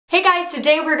guys,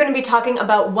 today we're going to be talking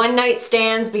about one night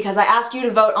stands because I asked you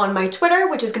to vote on my Twitter,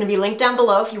 which is going to be linked down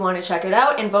below if you want to check it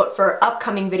out, and vote for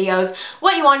upcoming videos,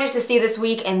 what you wanted to see this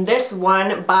week, and this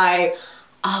one by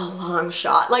a long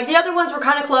shot. Like the other ones were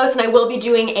kind of close, and I will be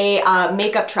doing a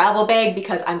makeup travel bag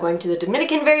because I'm going to the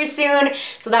Dominican very soon,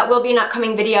 so that will be an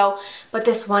upcoming video, but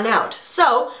this one out.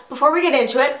 So before we get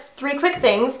into it, 3 quick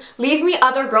things. Leave me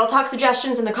other girl talk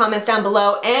suggestions in the comments down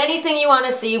below. Anything you want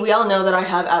to see. We all know that I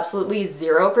have absolutely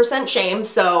 0% shame,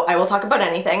 so I will talk about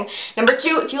anything. Number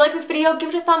 2, if you like this video, give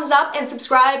it a thumbs up and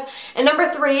subscribe. And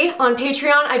number 3, on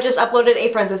Patreon, I just uploaded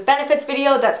a Friends with Benefits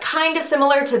video that's kind of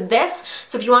similar to this,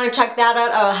 so if you want to check that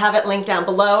out, I'll have it linked down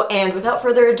below. And without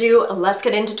further ado, let's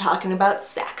get into talking about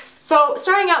sex. So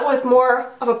starting out with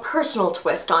more of a personal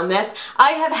twist on this,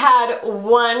 I have had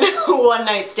one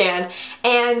night stand,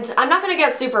 and I'm not going to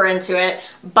get super into it,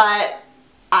 but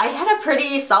I had a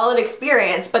pretty solid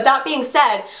experience. But that being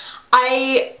said,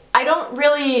 I don't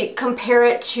really compare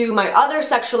it to my other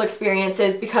sexual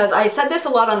experiences because I said this a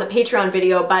lot on the Patreon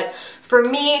video, but for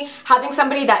me, having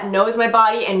somebody that knows my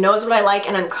body and knows what I like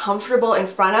and I'm comfortable in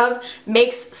front of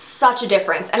makes such a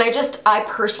difference. And I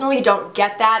personally don't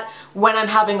get that when I'm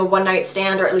having a one night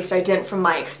stand, or at least I didn't from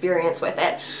my experience with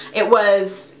it. It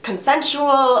was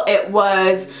consensual, it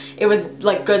was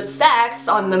like good sex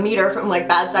on the meter from like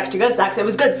bad sex to good sex. It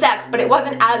was good sex, but it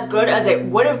wasn't as good as it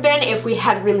would have been if we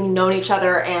had really known each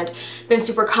other and been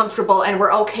super comfortable and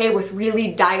were okay with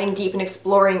really diving deep and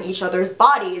exploring each other's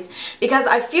bodies. Because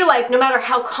I feel like no matter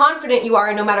how confident you are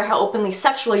and no matter how openly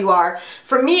sexual you are,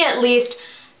 for me at least,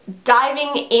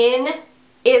 diving in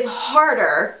is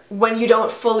harder when you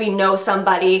don't fully know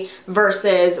somebody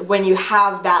versus when you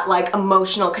have that like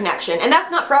emotional connection. And that's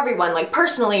not for everyone. Like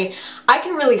personally, I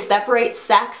can really separate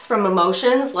sex from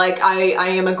emotions. Like I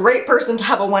am a great person to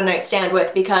have a one night stand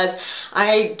with because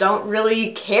I don't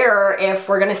really care if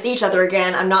we're gonna see each other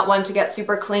again. I'm not one to get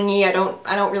super clingy. I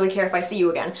don't really care if I see you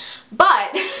again.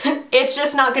 But it's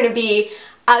just not gonna be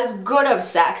as good of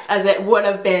sex as it would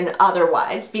have been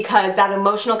otherwise, because that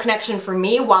emotional connection for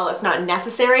me, while it's not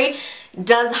necessary,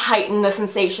 does heighten the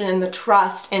sensation and the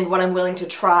trust and what I'm willing to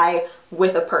try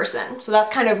with a person. So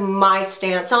that's kind of my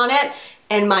stance on it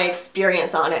and my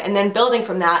experience on it. And then building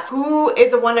from that, who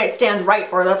is a one night stand right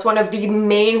for? That's one of the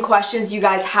main questions you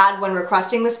guys had when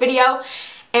requesting this video.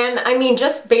 And I mean,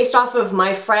 just based off of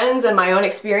my friends and my own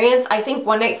experience, I think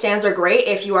one night stands are great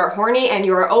if you are horny and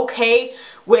you are okay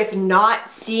with not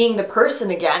seeing the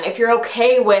person again. If you're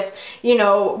okay with, you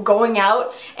know, going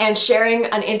out and sharing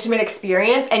an intimate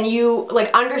experience and you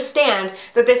like understand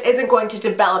that this isn't going to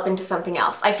develop into something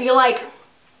else. I feel like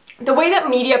the way that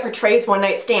media portrays one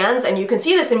night stands, and you can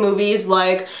see this in movies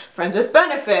like Friends with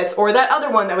Benefits or that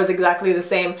other one that was exactly the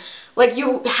same, like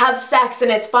you have sex and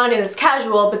it's fun and it's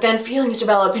casual, but then feelings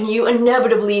develop and you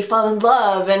inevitably fall in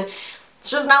love, and it's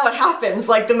just not what happens.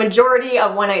 Like the majority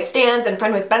of one night stands and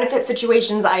friend with benefit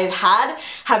situations I've had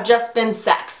have just been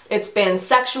sex. It's been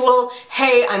sexual,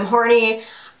 hey, I'm horny,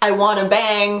 I wanna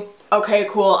bang, okay,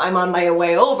 cool, I'm on my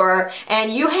way over,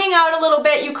 and you hang out a little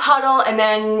bit, you cuddle, and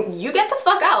then you get the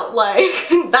fuck out.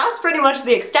 Like, that's pretty much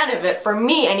the extent of it, for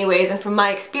me anyways, and from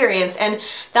my experience, and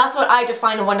that's what I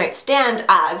define a one night stand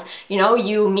as. You know,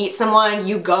 you meet someone,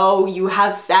 you go, you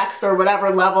have sex, or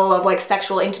whatever level of like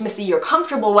sexual intimacy you're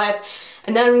comfortable with,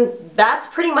 and then that's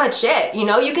pretty much it. You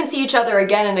know, you can see each other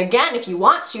again and again if you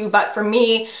want to, but for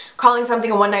me, calling something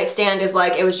a one night stand is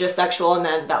like, it was just sexual and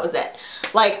then that was it.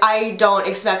 Like, I don't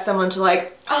expect someone to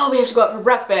like, oh, we have to go out for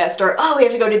breakfast, or oh, we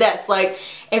have to go do this. Like,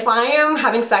 if I am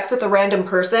having sex with a random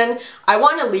person, I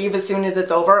want to leave as soon as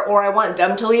it's over, or I want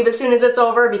them to leave as soon as it's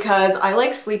over, because I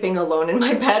like sleeping alone in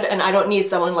my bed and I don't need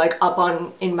someone like up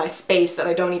in my space that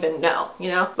I don't even know, you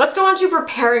know? Let's go on to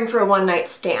preparing for a one night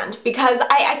stand, because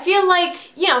I feel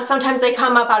like, you know, sometimes they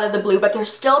come up out of the blue, but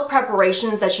there's still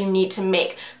preparations that you need to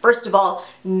make. First of all,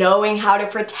 knowing how to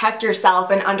protect yourself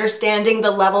and understanding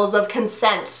the levels of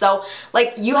consent. So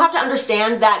like, you have to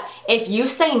understand that if you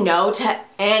say no to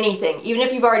anything, even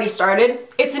if you've already started,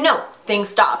 it's a no. Things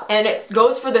stop. And it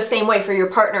goes for the same way for your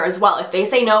partner as well. If they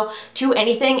say no to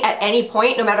anything at any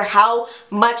point, no matter how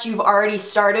much you've already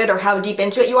started or how deep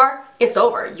into it you are, it's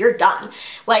over. You're done.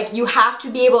 Like, you have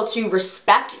to be able to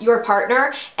respect your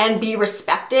partner and be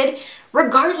respected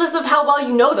regardless of how well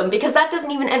you know them, because that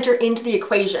doesn't even enter into the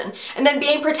equation. And then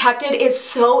being protected is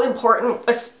so important,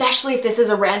 especially if this is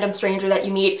a random stranger that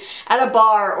you meet at a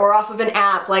bar or off of an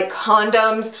app. Like,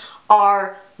 condoms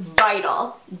are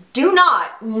vital. Do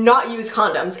not use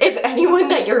condoms. If anyone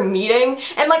that you're meeting,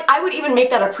 and like, I would even make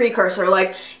that a precursor,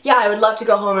 like, yeah, I would love to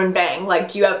go home and bang, like,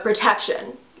 do you have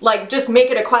protection? Like, just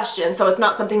make it a question so it's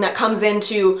not something that comes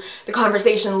into the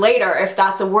conversation later. If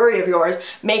that's a worry of yours,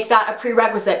 make that a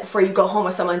prerequisite before you go home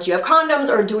with someone. Do you have condoms,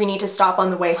 or do we need to stop on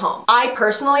the way home? I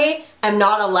personally am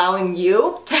not allowing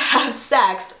you to have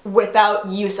sex without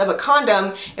use of a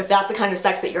condom if that's the kind of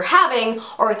sex that you're having,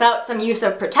 or without some use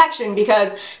of protection,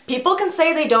 because people can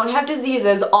say they don't have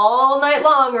diseases all night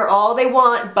long or all they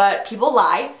want, but people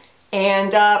lie.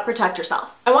 And protect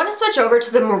yourself. I want to switch over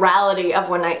to the morality of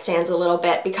one night stands a little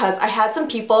bit, because I had some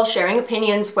people sharing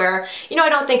opinions where, you know, I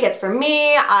don't think it's for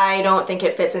me, I don't think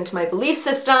it fits into my belief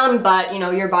system, but, you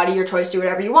know, your body, your choice, do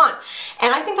whatever you want.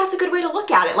 And I think that's a good way to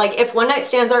look at it. Like, if one night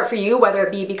stands aren't for you, whether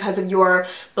it be because of your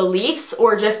beliefs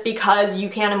or just because you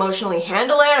can't emotionally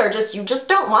handle it, or just you just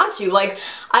don't want to, like,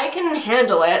 I can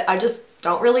handle it, I just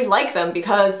don't really like them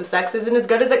because the sex isn't as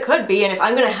good as it could be, and if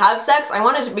I'm gonna have sex, I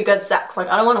want it to be good sex. Like,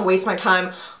 I don't want to waste my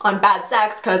time on bad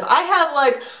sex, because I have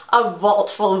like a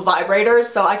vault full of vibrators,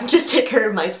 so I can just take care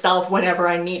of myself whenever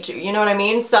I need to, you know what I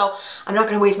mean? So I'm not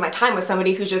gonna waste my time with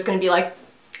somebody who's just gonna be like,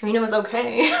 you know, it's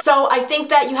okay. So I think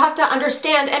that you have to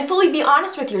understand and fully be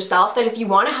honest with yourself that if you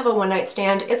want to have a one night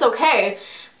stand, it's okay.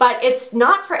 But it's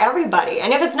not for everybody.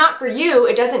 And if it's not for you,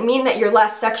 it doesn't mean that you're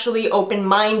less sexually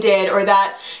open-minded, or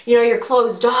that, you know, you're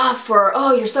closed off, or,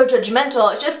 oh, you're so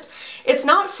judgmental. It's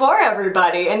not for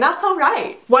everybody, and that's all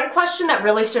right. One question that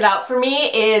really stood out for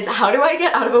me is, how do I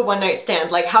get out of a one-night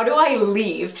stand? Like, how do I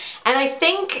leave? And I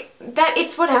think that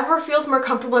it's whatever feels more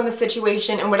comfortable in the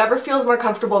situation and whatever feels more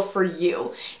comfortable for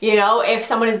you. You know, if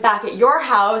someone is back at your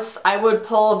house, I would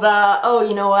pull the, oh,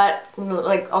 you know what,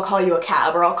 like, I'll call you a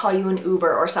cab, or I'll call you an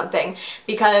Uber or something.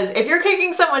 Because if you're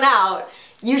kicking someone out,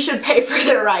 you should pay for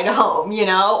their ride home, you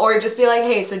know? Or just be like,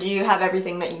 hey, so do you have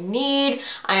everything that you need?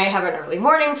 I have an early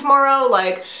morning tomorrow.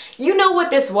 Like, you know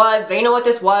what this was, they know what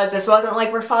this was. This wasn't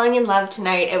like we're falling in love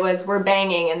tonight. It was we're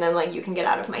banging, and then like you can get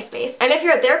out of my space. And if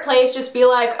you're at their place, just be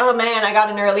like, oh man, I got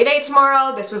an early day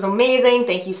tomorrow. This was amazing.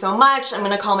 Thank you so much. I'm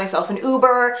gonna call myself an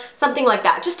Uber, something like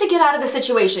that, just to get out of the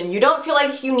situation. You don't feel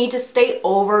like you need to stay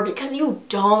over, because you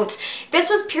don't. This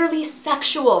was purely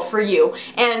sexual for you.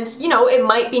 And you know, it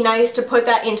might be nice to put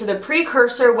that into the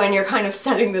precursor when you're kind of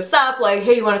setting this up, like,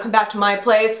 hey, you want to come back to my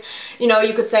place? You know,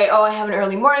 you could say, oh, I have an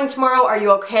early morning tomorrow. Are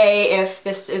you okay if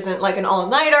this isn't like an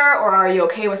all-nighter? Or are you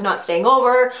okay with not staying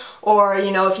over? Or, you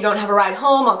know, if you don't have a ride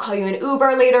home, I'll call you an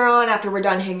Uber later on after we're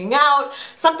done hanging out.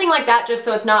 Something like that, just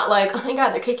so it's not like, oh my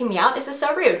god, they're kicking me out, this is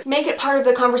so rude. Make it part of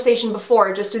the conversation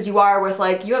before, just as you are with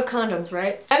like, you have condoms,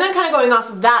 right? And then kind of going off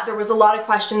of that, there was a lot of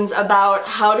questions about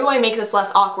how do I make this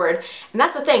less awkward? And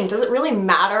that's the thing, does it really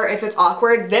matter if it's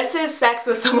awkward? This is sex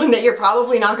with someone that you're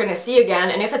probably not going to see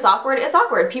again, and if it's awkward, it's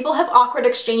awkward. People have awkward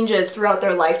exchanges throughout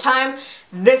their lifetime.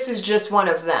 This is just one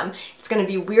of them. It's going to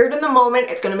be weird in the moment.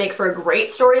 It's going to make for a great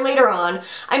story later on.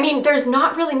 I mean, there's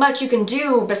not really much you can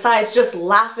do besides just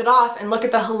laugh it off and look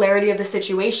at the hilarity of the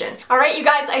situation. Alright, you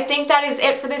guys, I think that is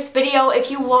it for this video. If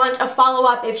you want a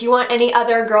follow-up, if you want any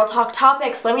other girl talk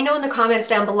topics, let me know in the comments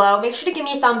down below. Make sure to give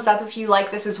me a thumbs up if you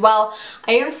like this as well.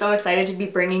 I am so excited to be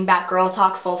bringing back girl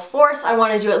talk full force. I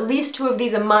want to do at least 2 of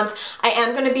these a month. I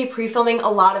am going to be pre-filming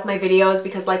a lot of my videos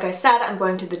because, like I said, I'm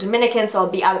going to the Dominican, so I'll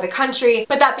be out of the country.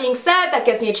 But that being said, that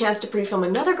gives me a chance to pre-film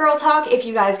another girl talk if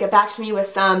you guys get back to me with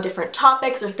some different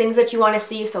topics or things that you want to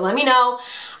see, so let me know.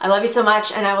 I love you so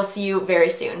much, and I will see you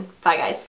very soon. Bye, guys.